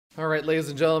All right, ladies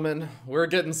and gentlemen, we're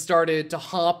getting started to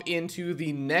hop into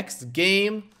the next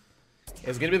game.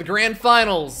 It's going to be the grand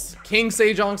finals. King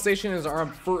Sejong Station is our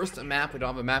first map. We don't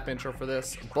have a map intro for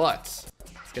this, but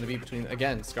it's going to be between,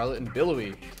 again, Scarlett and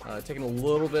Billowy. Taking a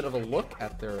little bit of a look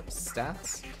at their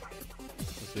stats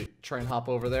as we try and hop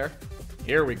over there.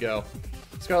 Here we go.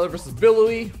 Scarlett versus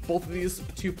Billowy. Both of these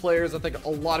two players, I think a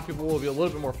lot of people will be a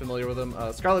little bit more familiar with them.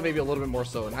 Scarlett maybe a little bit more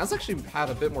so, and has actually had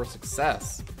a bit more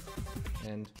success.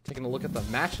 And taking a look at the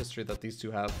match history that these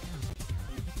two have.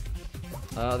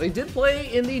 They did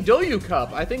play in the Doyu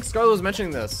Cup. I think Scarlett was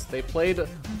mentioning this. They played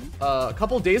a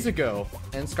couple days ago,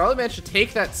 and Scarlett managed to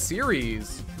take that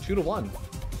series 2-1.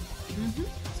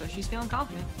 So she's feeling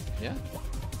confident. Yeah.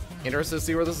 Interested to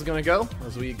see where this is going to go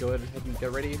as we go ahead and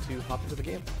get ready to hop into the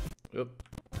game. Oop.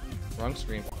 Wrong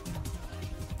screen.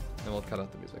 And we'll cut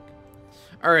out the music.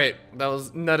 All right, that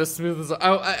was not as smooth as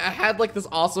I had like this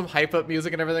awesome hype up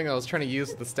music and everything I was trying to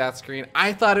use the stat screen.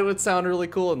 I thought it would sound really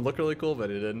cool and look really cool,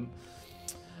 but it didn't.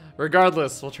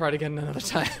 Regardless, we'll try it again another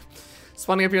time.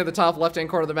 Spawning up here at the top left-hand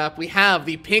corner of the map, we have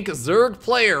the pink Zerg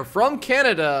player from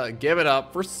Canada. Give it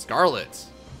up for Scarlett.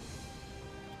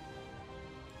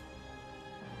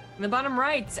 In the bottom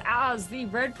right, as the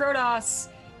red Protoss,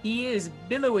 he is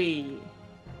Billowy.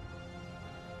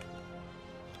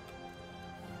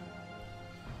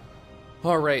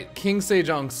 All right, King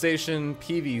Sejong Station,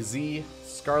 PVZ,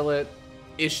 Scarlett.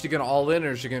 Is she gonna all in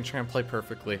or is she gonna try and play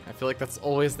perfectly? I feel like that's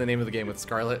always the name of the game with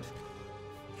Scarlett.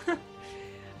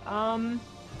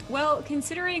 Well,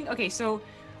 considering, okay, so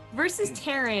versus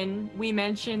Terran, we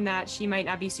mentioned that she might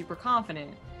not be super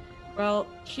confident. Well,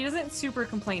 she doesn't super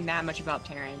complain that much about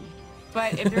Terran.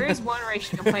 But if there is one race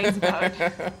she complains about,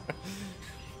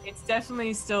 it's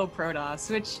definitely still Protoss,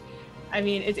 which, I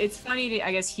mean, it's funny to,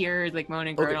 I guess, hear like moan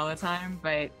and groan all the time,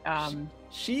 but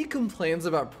she complains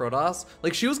about Protoss.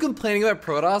 Like, she was complaining about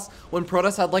Protoss when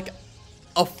Protoss had like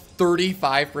a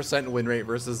 35% win rate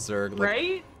versus Zerg. Like,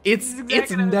 right? It's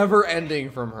never ending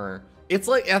from her. It's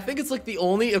like, I think it's like the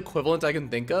only equivalent I can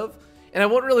think of, and I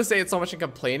won't really say it's so much in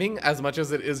complaining as much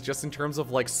as it is just in terms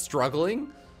of like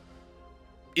struggling.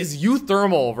 Is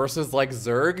Euthermal versus like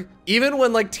Zerg. Even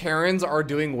when like Terrans are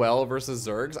doing well versus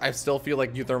Zergs, I still feel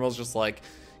like Euthermal's just like,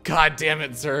 God damn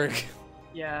it, Zerg.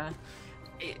 Yeah.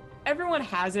 Everyone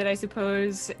has it, I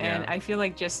suppose, and I feel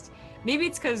like just, maybe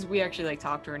it's because we actually like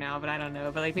talk to her now, but I don't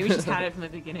know, but like maybe she's had it from the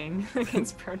beginning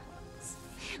against Protoss.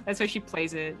 That's why she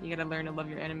plays it. You gotta learn to love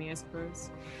your enemy, I suppose.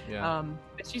 Yeah.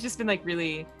 But she's just been like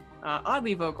really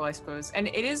oddly vocal, I suppose. And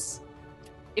it is,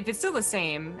 if it's still the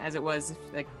same as it was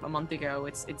like a month ago,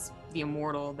 it's the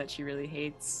Immortal that she really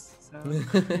hates. So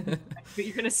what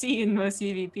you're gonna see in most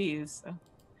ZvPs. So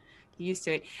get used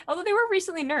to it. Although they were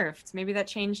recently nerfed, maybe that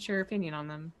changed her opinion on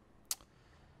them.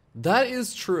 That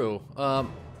is true.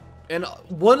 And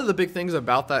one of the big things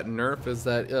about that nerf is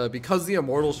that because the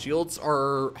Immortal shields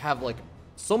have like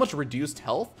so much reduced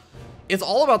health, it's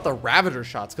all about the Ravager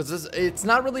shots, because it's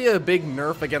not really a big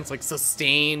nerf against like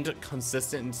sustained,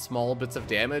 consistent, and small bits of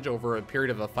damage over a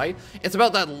period of a fight. It's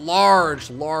about that large,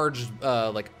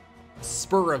 like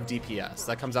spur of DPS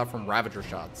that comes out from Ravager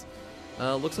shots.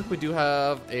 Looks like we do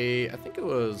have I think it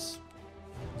was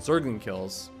Zergling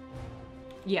kills.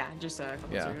 Yeah, just a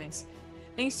couple of Zerglings.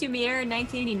 Thanks to Mier in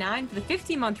 1989 for the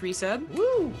 15-month resub.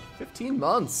 Woo! 15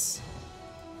 months.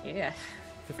 Yeah.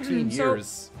 15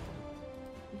 years.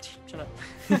 Shut up.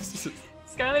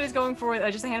 Scarlett is going for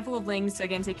just a handful of lings to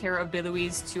again take care of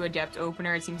Billowy's 2 Adept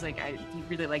opener. It seems like he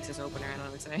really likes this opener, I don't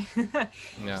know what to say.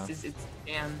 Yeah. It's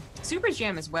jam. Super's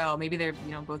jam as well. Maybe they're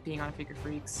both being on Figure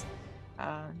Freaks.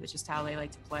 That's just how they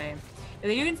like to play. If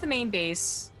they do get to the main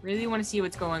base, really want to see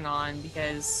what's going on,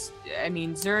 because I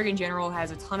mean Zerg in general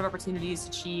has a ton of opportunities to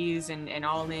cheese and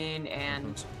all in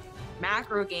and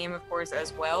macro game of course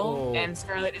as well. And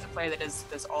Scarlett is a player that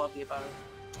does all of the above.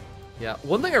 Yeah,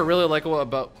 one thing I really like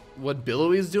about what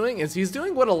Billowy is doing is he's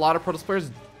doing what a lot of Protoss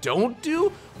players don't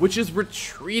do, which is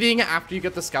retreating after you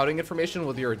get the scouting information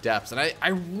with your Adepts. And I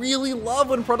really love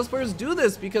when Protoss players do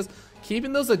this, because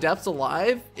keeping those Adepts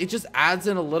alive, it just adds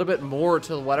in a little bit more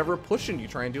to whatever pushing you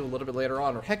try and do a little bit later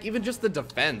on, or heck, even just the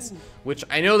defense, which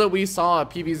I know that we saw a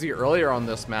PVZ earlier on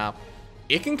this map.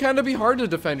 It can kind of be hard to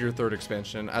defend your 3rd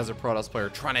expansion as a Protoss player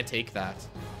trying to take that.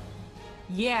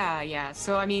 Yeah.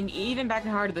 So, I mean, even back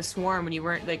in Heart of the Swarm, when you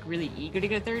weren't, like, really eager to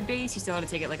get 3rd base, you still had to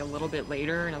take it, like, a little bit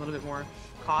later and a little bit more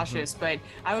cautious. But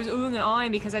I was oohing and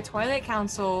awing because that Twilight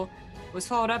Council was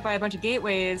followed up by a bunch of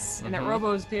gateways, and that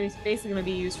Robo is basically going to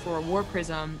be used for a War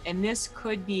Prism, and this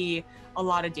could be a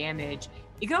lot of damage.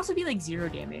 It could also be like 0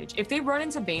 damage. If they run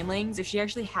into banelings, if she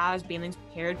actually has banelings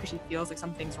prepared because she feels like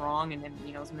something's wrong and then,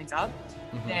 you know, something's up,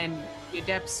 then the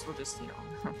adepts will just, you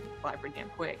know, fly pretty damn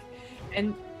quick.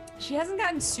 And she hasn't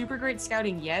gotten super great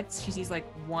scouting yet. She sees like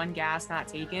 1 gas not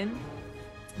taken,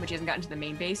 but she hasn't gotten to the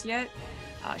main base yet.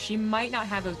 She might not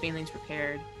have those banelings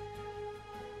prepared.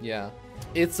 Yeah.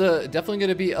 It's definitely going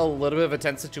to be a little bit of a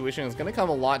tense situation. It's going to come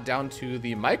a lot down to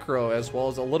the micro as well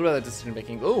as a little bit of decision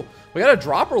making. Oh, we got a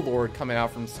dropper lord coming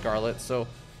out from Scarlett. So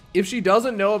if she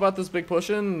doesn't know about this big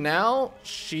push in now,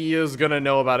 she is going to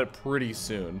know about it pretty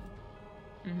soon.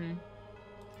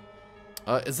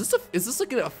 Is this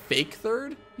like a fake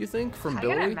third, you think, from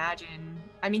Billowy? I gotta imagine.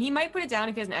 I mean, he might put it down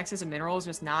if he has an excess of minerals,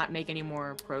 just not make any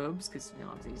more probes, because, you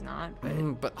know, obviously he's not.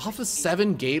 But off of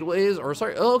 7 gateways, or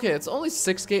sorry, oh, okay, it's only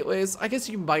 6 gateways. I guess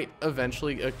you might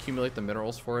eventually accumulate the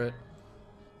minerals for it.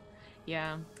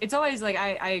 Yeah, it's always like,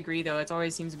 I agree though, it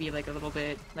always seems to be like a little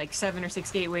bit like 7 or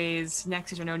 6 gateways,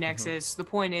 Nexus or no Nexus. The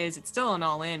point is, it's still an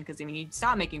all-in, because I mean, you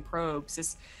stop making probes.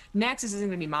 This Nexus isn't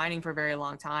going to be mining for a very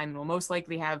long time, and we'll most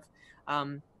likely have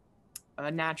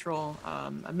a natural,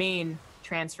 a main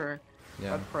transfer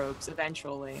of probes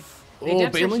eventually. The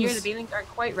adepts are here, the banelings aren't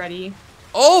quite ready.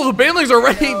 Oh, the banelings are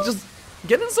ready! Just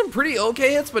getting some pretty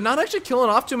okay hits, but not actually killing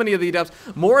off too many of the adepts.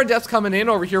 More adepts coming in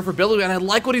over here for Billowy, and I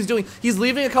like what he's doing. He's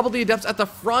leaving a couple of the adepts at the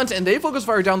front, and they focus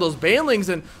fire down those banelings,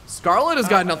 and Scarlett has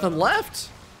got nothing left.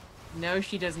 No,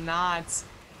 she does not.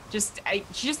 She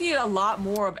just needed a lot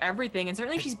more of everything, and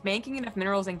certainly she's banking enough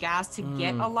minerals and gas to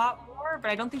get a lot more,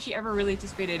 but I don't think she ever really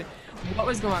anticipated what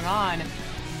was going on.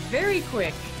 Very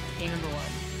quick, game number 1.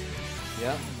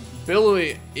 Yeah,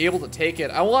 Billowy able to take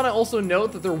it. I want to also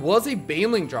note that there was a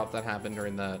baneling drop that happened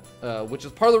during that, which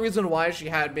is part of the reason why she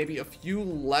had maybe a few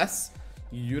less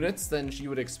units than she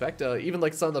would expect. Even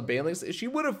like some of the banelings, she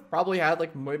would have probably had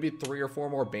like maybe 3 or 4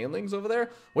 more banelings over there,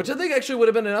 which I think actually would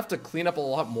have been enough to clean up a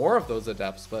lot more of those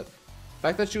adepts. But the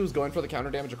fact that she was going for the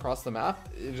counter damage across the map,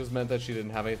 it just meant that she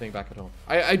didn't have anything back at home.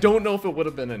 I don't know if it would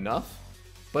have been enough,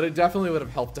 but it definitely would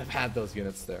have helped to have had those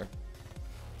units there.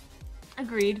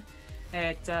 Agreed.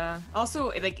 It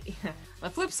also, like, on the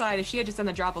flip side, if she had just done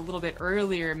the drop a little bit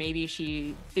earlier, maybe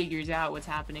she figures out what's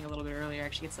happening a little bit earlier,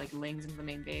 actually gets like lings into the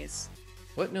main base.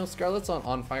 What? No, Scarlett's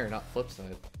on fire, not flip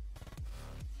side.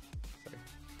 Sorry.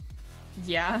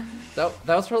 Yeah. That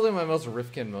was probably my most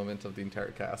Rifkin moment of the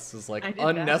entire cast. Is like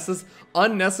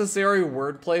unnecessary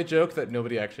wordplay joke that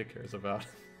nobody actually cares about.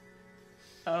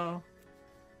 Oh.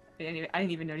 I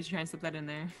didn't even notice you trying to slip that in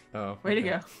there. Oh. Way to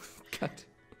go. Cut.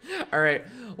 All right.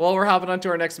 Well, we're hopping on to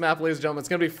our next map, ladies and gentlemen. It's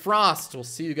going to be Frost. We'll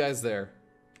see you guys there.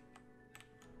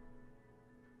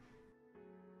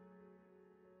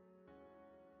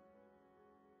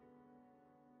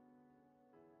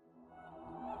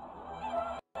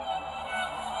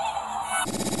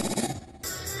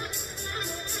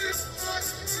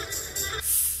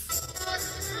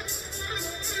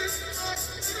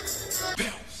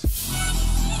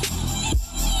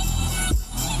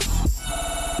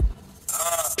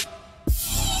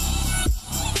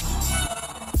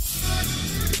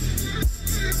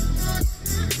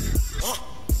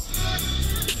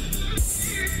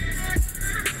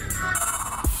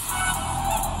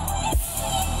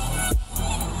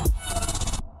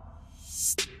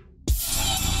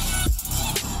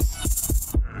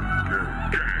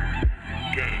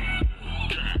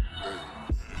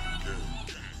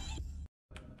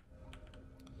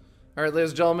 All right,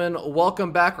 ladies and gentlemen,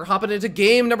 welcome back. We're hopping into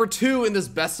game number 2 in this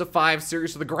best of 5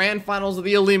 series for the grand finals of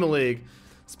the Olimoleague.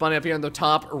 Spawning up here in the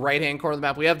top right-hand corner of the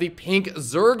map, we have the pink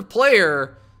Zerg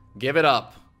player. Give it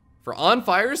up for On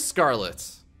Fire's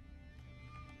Scarlett.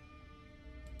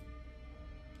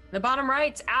 The bottom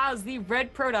right, as the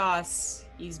red Protoss,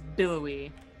 he's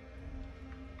Billowy.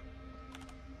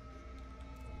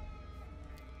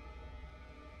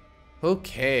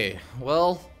 Okay,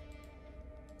 well,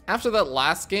 after that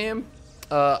last game,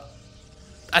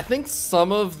 I think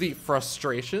some of the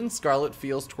frustration Scarlett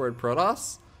feels toward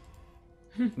Protoss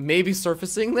may be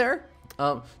surfacing there.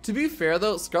 To be fair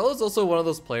though, Scarlett's also one of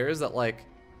those players that, like,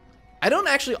 I don't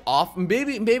actually often,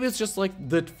 maybe it's just like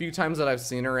the few times that I've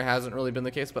seen her, it hasn't really been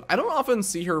the case, but I don't often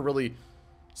see her really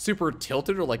super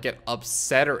tilted or like get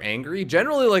upset or angry.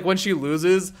 Generally, like when she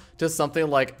loses to something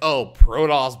like, oh,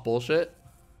 Protoss bullshit,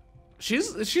 she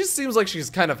seems like she's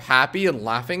kind of happy and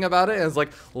laughing about it, and it's like,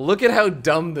 look at how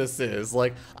dumb this is.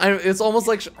 Like, it's almost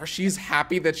like she's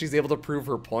happy that she's able to prove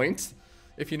her point,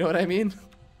 if you know what I mean.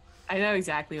 I know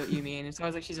exactly what you mean. It's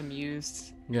always like she's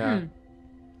amused. Yeah.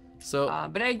 So,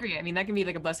 but I agree. I mean, that can be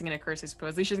like a blessing and a curse, I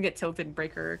suppose. At least she doesn't get tilted and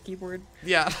break her keyboard.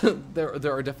 Yeah, there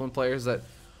are definitely players that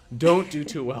don't do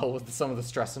too well with some of the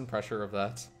stress and pressure of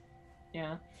that.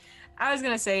 Yeah. I was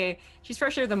gonna say she's for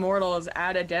sure the mortals.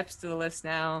 Add adepts to the list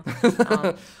now.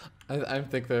 I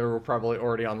think they were probably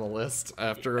already on the list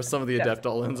after some of the adept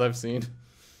all-ins I've seen.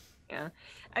 Yeah,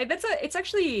 it's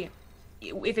actually,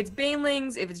 if it's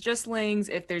banelings, if it's just lings,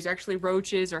 if there's actually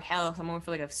roaches, or hell, if I'm going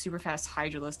for like a super fast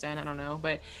hydralist den, I don't know.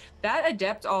 But that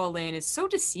adept all-in is so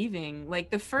deceiving. Like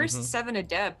the first 7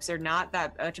 adepts are not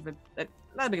that much of not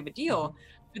that big of a deal.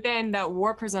 But then that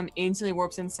warp prism instantly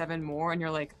warps in 7 more, and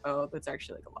you're like, oh, that's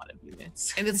actually like a lot of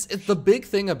units. And it's the big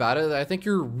thing about it that I think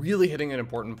you're really hitting an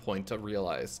important point to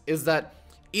realize is that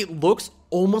it looks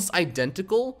almost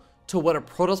identical to what a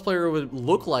Protoss player would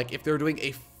look like if they were doing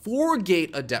a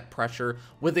 4-gate adept pressure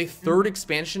with a 3rd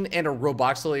expansion and a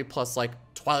Roboxley plus like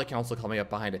Twilight Council coming up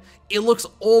behind it. It looks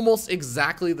almost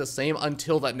exactly the same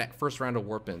until that first round of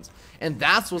warp ins. And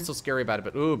that's what's so scary about it.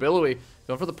 But ooh, Billowy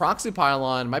going for the proxy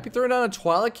pylon. Might be throwing down a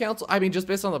Twilight Council. I mean, just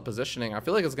based on the positioning, I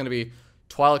feel like it's going to be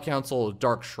Twilight Council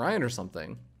Dark Shrine or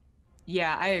something.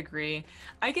 Yeah, I agree.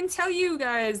 I can tell you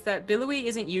guys that Billowy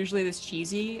isn't usually this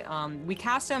cheesy. We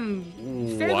cast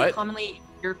him fairly commonly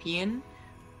European.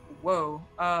 Whoa.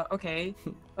 Okay.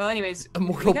 Well, anyways,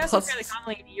 we cast him fairly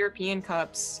commonly in European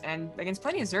Cups and against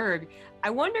plenty of Zerg. I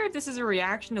wonder if this is a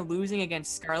reaction to losing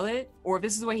against Scarlett, or if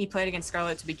this is the way he played against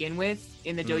Scarlett to begin with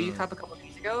in the W Cup a couple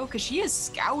days ago, because she is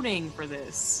scouting for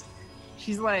this.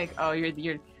 She's like, oh,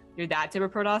 you're that type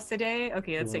of Protoss today?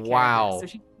 Okay, let's take care of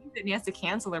this. So she and he has to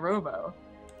cancel the robo.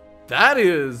 That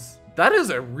is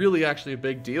a really actually a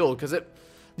big deal, because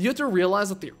you have to realize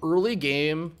that the early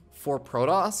game for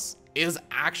Protoss is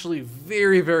actually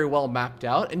very, very well mapped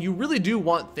out, and you really do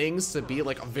want things to be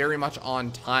like very much on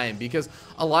time, because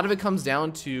a lot of it comes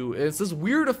down to, it's this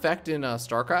weird effect in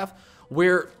StarCraft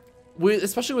where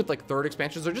especially with like 3rd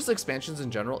expansions or just expansions in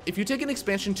general, if you take an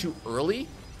expansion too early,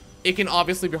 it can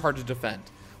obviously be hard to defend.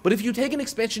 But if you take an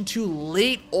expansion too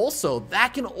late also,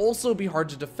 that can also be hard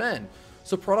to defend.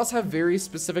 So Protoss have very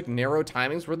specific narrow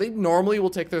timings where they normally will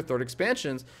take their 3rd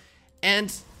expansions.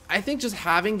 And I think just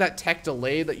having that tech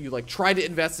delay that you like try to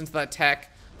invest into that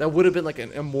tech that would have been like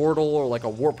an immortal or like a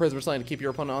warp prism or something to keep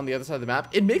your opponent on the other side of the map,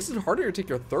 it makes it harder to take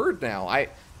your 3rd now.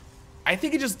 I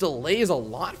think it just delays a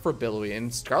lot for Billowy,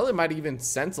 and Scarlett might even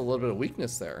sense a little bit of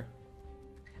weakness there.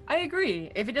 I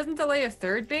agree. If it doesn't delay a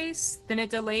 3rd base, then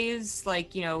it delays,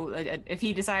 like, you know, if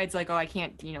he decides, like, oh, I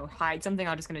can't, you know, hide something,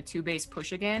 I'm just going to 2-base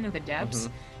push again with adepts.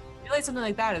 It delays something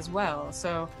like that as well.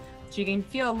 So she can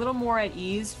feel a little more at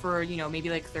ease for, you know, maybe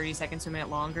like 30 seconds to a minute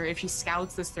longer. If she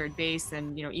scouts this 3rd base,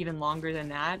 then, you know, even longer than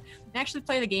that, and actually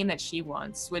play the game that she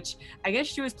wants, which I guess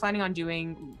she was planning on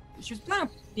doing. She was planning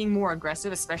on being more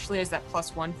aggressive, especially as that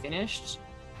 +1 finished.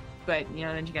 But, you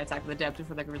know, then she got attacked with adept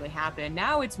before that could really happen.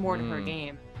 Now it's more to her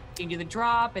game. She can do the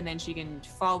drop, and then she can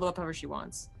follow up however she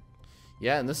wants.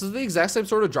 Yeah, and this is the exact same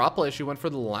sort of drop play she went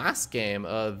for the last game.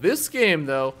 This game,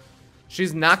 though,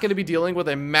 she's not going to be dealing with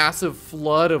a massive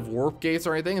flood of warp gates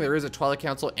or anything. There is a Twilight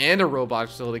Council and a robot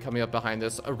facility coming up behind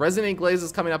this. A Resonant Glaze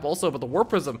is coming up also, but the Warp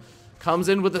Prism comes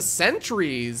in with the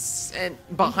sentries. And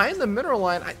behind the mineral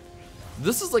line,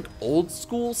 this is like old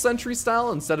school sentry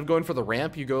style. Instead of going for the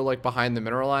ramp, you go like behind the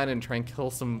mineral line and try and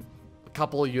kill a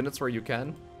couple of units where you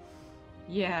can.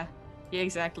 Yeah,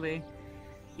 exactly.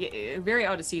 Yeah, very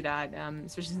odd to see that,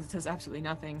 especially since it does absolutely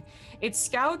nothing. It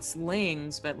scouts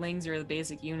lings, but lings are the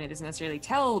basic unit. It doesn't necessarily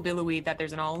tell Billowy that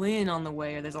there's an all-in on the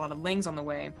way, or there's a lot of lings on the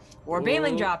way, or a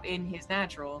baneling drop in his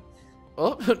natural.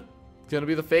 Oh, gonna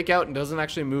be the fake out and doesn't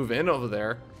actually move in over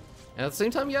there. And at the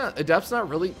same time, yeah, Adept's not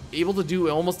really able to do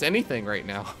almost anything right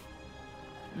now.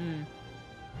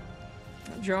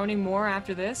 Droning more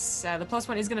after this. The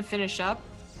 +1 is gonna finish up.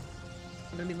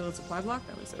 Gonna be a little supply block.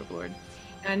 That was overlord.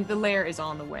 And the lair is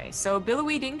on the way. So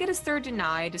Billowy didn't get his 3rd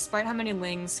denied, despite how many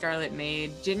lings Scarlett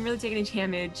made. Didn't really take any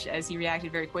damage as he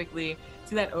reacted very quickly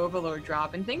to that overlord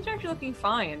drop. And things are actually looking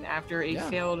fine after a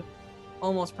failed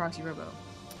almost proxy robo.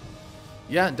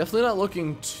 Yeah, definitely not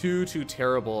looking too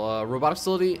terrible. Robotic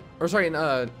facility, or sorry,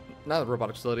 not the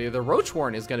robotic facility. The Roach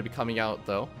Warren is going to be coming out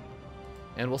though.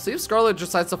 And we'll see if Scarlett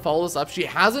decides to follow this up. She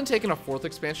hasn't taken a 4th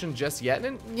expansion just yet.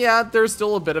 And yeah, there's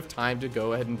still a bit of time to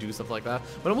go ahead and do stuff like that.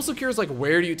 But I'm also curious, like,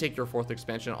 where do you take your 4th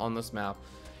expansion on this map?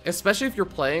 Especially if you're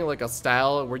playing like a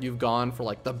style where you've gone for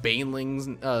like the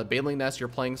Baneling Nest, you're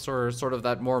playing sort of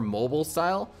that more mobile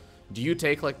style. Do you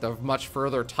take like the much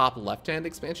further top left-hand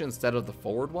expansion instead of the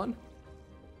forward one?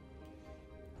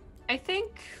 I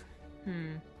think, yeah,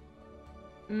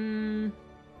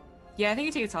 I think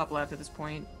you take a top left at this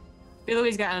point.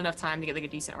 Billowy's gotten enough time to get like a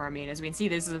decent army, and as we can see,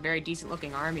 this is a very decent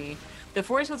looking army. The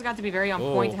Force Field's got to be very on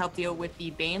point to help deal with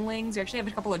the Banelings. We actually have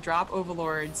a couple of drop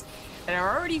overlords that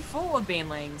are already full of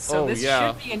Banelings, so this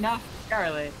should be enough for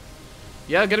Scarlett.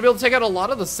 Yeah, gonna be able to take out a lot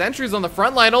of the sentries on the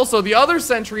front line. Also, the other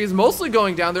sentry is mostly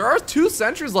going down. There are 2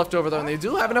 sentries left over, though, and they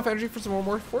do have enough energy for some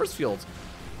more force fields.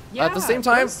 Yeah, at the same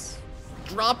time,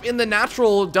 drop in the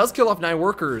natural does kill off 9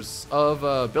 workers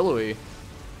of Billowy.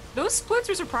 Those splits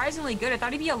are surprisingly good. I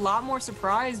thought he'd be a lot more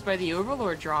surprised by the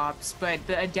Overlord drops, but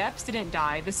the Adepts didn't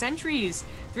die. The sentries,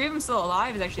 3 of them still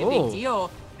alive is actually a big deal.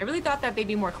 I really thought that they'd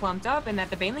be more clumped up and that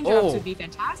the Baneling drops would be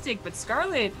fantastic, but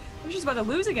Scarlett, she's about to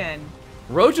lose again.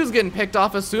 Roach is getting picked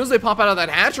off as soon as they pop out of that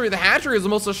hatchery. The hatchery is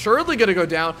most assuredly going to go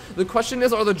down. The question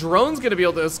is, are the drones going to be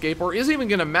able to escape, or is it even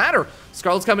going to matter?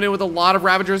 Scarlett's coming in with a lot of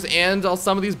Ravagers and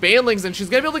some of these Banelings, and she's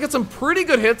going to be able to get some pretty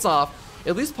good hits off.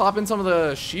 At least pop in some of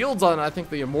the shields on, I think,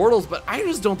 the Immortals, but I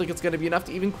just don't think it's going to be enough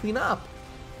to even clean up.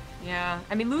 Yeah,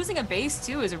 I mean, losing a base,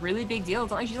 too, is a really big deal. It's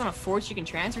not like she's on a fort she can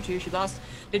transfer to. She lost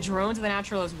the drone to the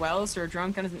natural as well, so her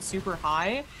drone count isn't super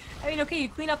high. I mean, okay, you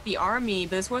clean up the army,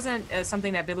 but this wasn't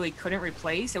something that Billowy couldn't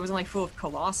replace. It wasn't, like, full of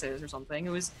Colossus or something.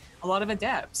 It was a lot of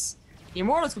Adepts. The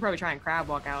Immortals could probably try and crab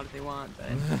walk out if they want, but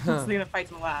they're going to fight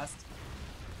to the last.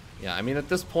 Yeah, I mean, at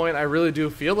this point, I really do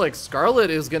feel like Scarlett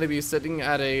is going to be sitting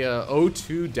at a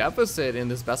 0-2 deficit in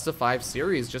this best-of-5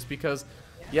 series just because,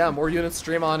 yeah, more units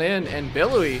stream on in, and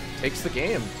Billowy takes the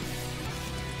game.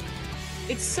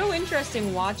 It's so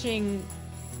interesting watching,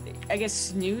 I guess,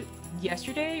 Snoot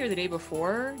yesterday or the day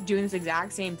before doing this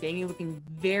exact same thing, looking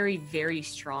very, very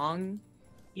strong,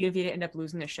 even if he didn't end up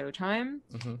losing the showtime.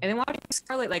 And then watching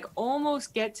Scarlett, like,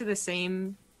 almost get to the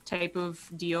same type of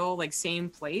deal, like, same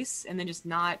place, and then just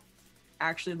not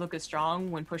actually look as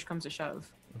strong when push comes to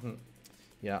shove.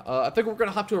 Yeah, I think we're going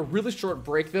to hop to a really short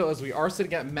break, though, as we are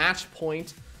sitting at match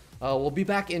point. We'll be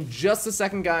back in just a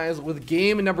second, guys, with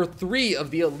game number 3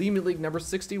 of the Olimoleague number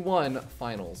 61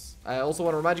 finals. I also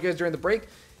want to remind you guys during the break,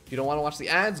 if you don't want to watch the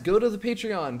ads, go to the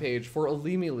Patreon page for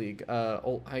Olimoleague.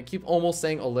 I keep almost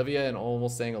saying Olivia and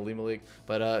almost saying Olimoleague,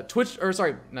 but Twitch, or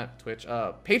sorry, not Twitch,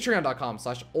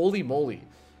 patreon.com/Olimoleague.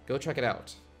 Go check it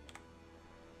out.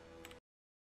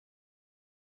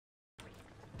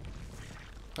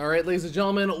 All right, ladies and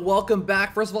gentlemen, welcome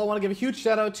back. First of all, I want to give a huge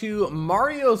shout out to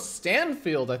Mario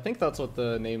Stanfield. I think that's what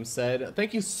the name said.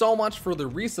 Thank you so much for the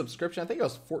resubscription. I think it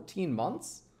was 14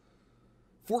 months.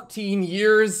 14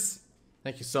 years.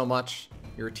 Thank you so much.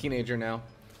 You're a teenager now.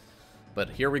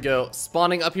 But here we go.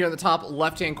 Spawning up here in the top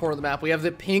left-hand corner of the map, we have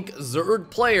the pink Zerg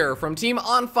player from Team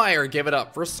On Fire. Give it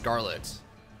up for Scarlett.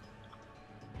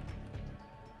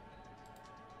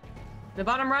 The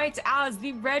bottom right as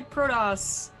the red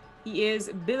Protoss. He is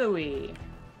Billowy.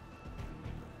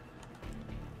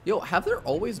 Yo, have there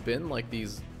always been like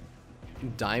these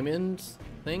diamond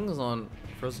things on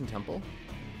Frozen Temple?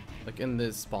 Like in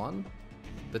the spawn?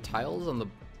 The tiles on the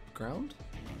ground?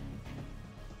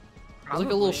 There's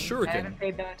like a little shuriken. I haven't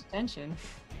paid that much attention.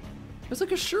 There's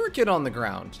like a shuriken on the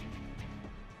ground.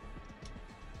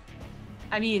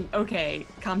 I mean, okay,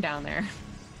 calm down there.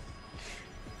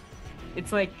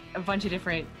 It's like a bunch of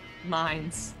different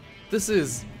mines. This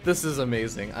is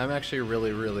amazing. I'm actually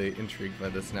really intrigued by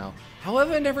this now. How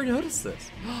have I never noticed this?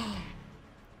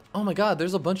 Oh my god,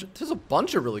 there's a bunch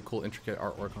of really cool intricate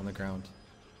artwork on the ground.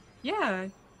 Yeah,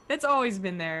 that's always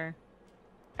been there.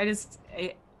 I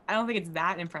don't think it's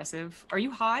that impressive. Are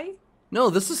you high? No,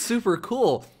 this is super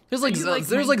cool. There's like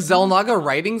Zelnaga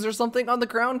writings or something on the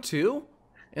ground too,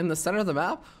 in the center of the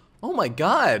map. Oh my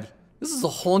god, this is a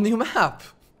whole new map.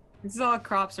 This is all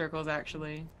crop circles,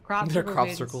 actually. They're crop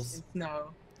circles. No.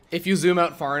 If you zoom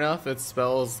out far enough, it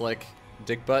spells like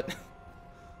dick butt.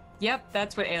 Yep,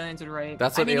 that's what aliens would write.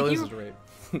 That's what aliens would write.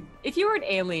 If you were an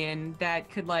alien that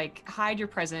could like hide your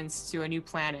presence to a new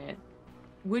planet,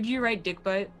 would you write dick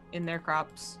butt in their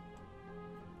crops?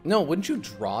 No, wouldn't you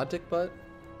draw dick butt?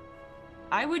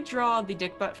 I would draw the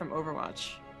dick butt from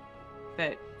Overwatch.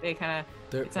 That they kind of.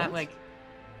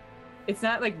 It's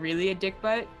not like really a dick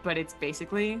butt, but it's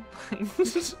basically.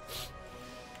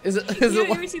 Is it? You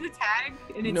ever see the tag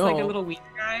and it's like a little wiener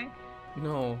guy?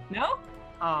 No. No?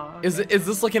 Oh. Okay. Is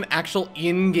this like an actual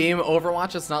in-game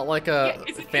Overwatch? It's not like a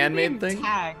it's fan-made thing.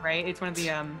 Tag, right? It's one of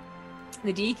the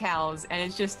decals, and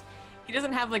it's just he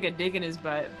doesn't have like a dick in his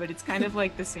butt, but it's kind of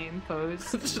like the same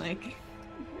pose, like.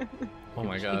 Oh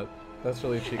my god, that's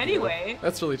really cheeky. Anyway,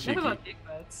 that's really cheeky. Enough about dick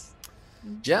butts.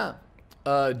 Yeah.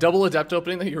 Double adept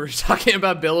opening that you were talking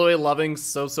about Billowy loving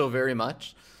so very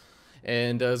much.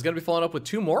 And is going to be followed up with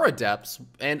 2 more adepts.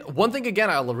 And one thing again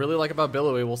I really like about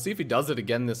Billowy, we'll see if he does it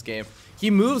again this game.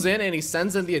 He moves in and he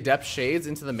sends in the adept shades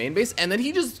into the main base, and then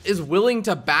he just is willing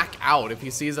to back out if he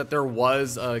sees that there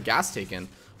was gas taken.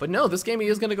 But no, this game he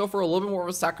is going to go for a little bit more of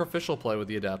a sacrificial play with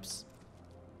the adepts.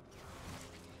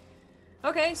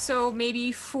 Okay, so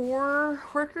maybe 4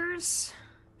 workers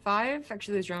 5.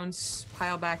 Actually, those drones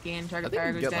pile back in. I Target think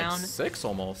fire we goes get down. like 6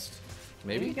 almost. There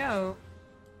Maybe? you go.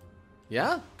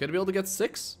 Yeah, gonna be able to get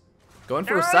 6. Going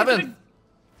for No, a I 7th. could've-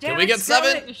 Can Damn we it, get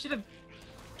Scarlett, 7? You should have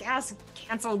gas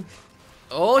canceled.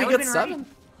 Oh, That you would've get been 7.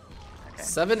 right. Okay.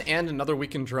 7 and another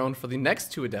weakened drone for the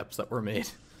next 2 adepts that were made.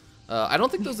 I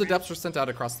don't think those adepts were sent out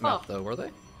across the map, Oh. though, were they?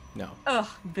 No. Ugh,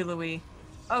 Billowy.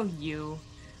 Oh, you.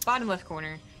 Bottom left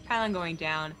corner. Pylon going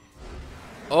down.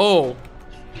 Oh,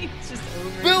 It's just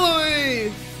over.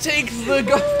 Billowy takes the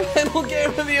final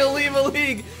game of the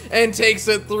Olimoleague and takes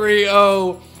it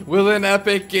 3-0 with an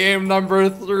epic game number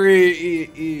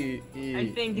 3.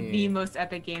 I think the most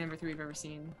epic game number 3 we've ever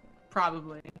seen.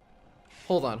 Probably.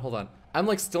 Hold on. I'm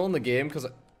like still in the game because.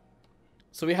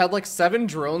 So we had like 7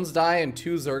 drones die and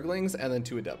 2 zerglings and then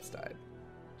 2 adepts died.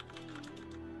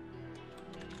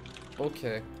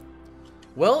 Okay.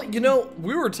 Well, you know,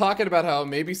 we were talking about how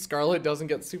maybe Scarlett doesn't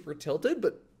get super tilted,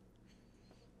 but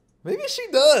maybe she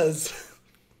does.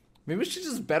 Maybe she's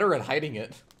just better at hiding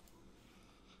it.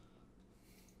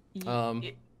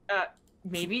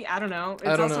 Maybe. I don't know. It's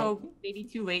I don't also know. maybe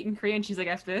too late in Korea and she's like,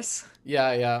 F this.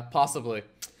 Yeah, possibly.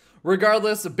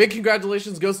 Regardless, a big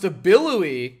congratulations goes to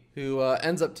Billowy, who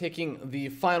ends up taking the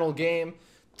final game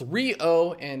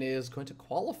 3-0 and is going to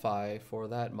qualify for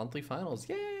that monthly finals.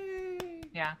 Yay!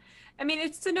 Yeah. I mean,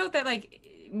 it's to note that, like,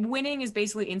 winning is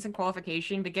basically instant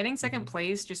qualification, but getting second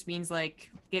place just means, like,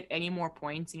 get any more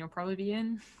points and you'll probably be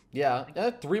in.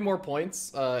 Yeah, 3 more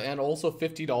points, and also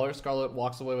 $50. Scarlett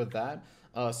walks away with that.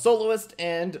 Soloist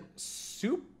and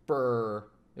Super.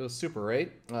 It was Super,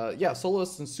 right? Yeah,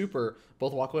 Soloist and Super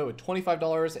both walk away with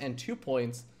 $25 and 2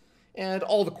 points. And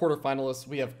all the quarterfinalists,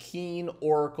 we have Keen,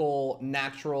 Oracle,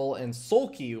 Natural, and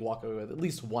Sulky who walk away with at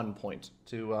least 1 point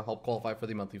to help qualify for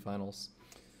the monthly finals.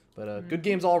 But good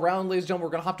games all around, ladies and gentlemen.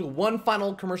 We're going to hop to one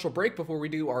final commercial break before we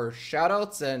do our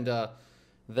shoutouts, and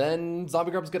then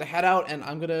Zombie Grub's going to head out, and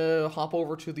I'm going to hop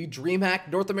over to the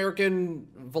DreamHack North American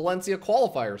Valencia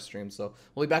qualifier stream. So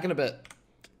we'll be back in a bit.